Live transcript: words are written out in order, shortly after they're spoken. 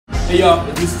Hey y'all,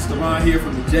 this is Steron here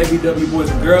from the JBW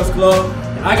Boys and Girls Club,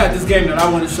 and I got this game that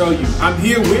I want to show you. I'm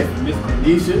here with Miss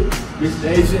Tanisha, Miss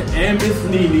Deja, and Miss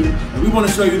Nene, and we want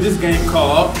to show you this game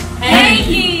called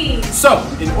Hanky. So,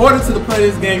 in order to play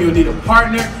this game, you'll need a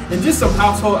partner and just some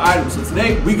household items. So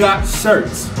today, we got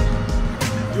shirts.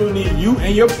 You'll need you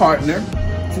and your partner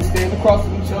to stand across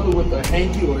from each other with a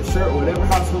hanky or a shirt or whatever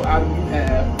household item you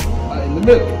have in the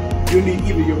middle. You'll need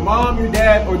either your mom, your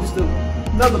dad, or just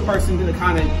another person to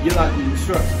kind of yell out the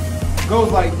instructions. It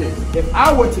goes like this. If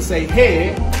I were to say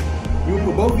head, you would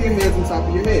put both of your heads on top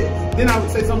of your head. Then I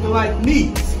would say something like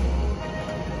knees,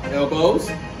 elbows,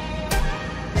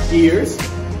 ears,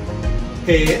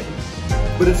 head.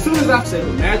 But as soon as I say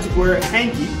the magic word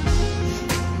hanky,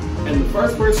 and the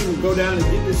first person to go down and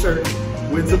get the shirt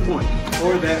wins a point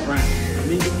for that round.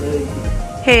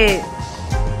 Head,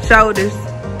 shoulders,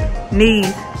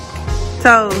 knees,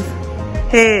 toes,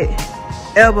 head,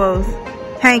 elbows,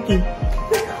 hanky.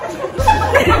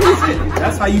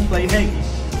 That's how you play hanky.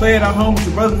 Play it at home with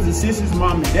your brothers and sisters,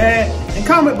 mom and dad, and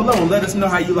comment below and let us know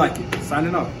how you like it.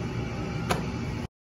 Signing off.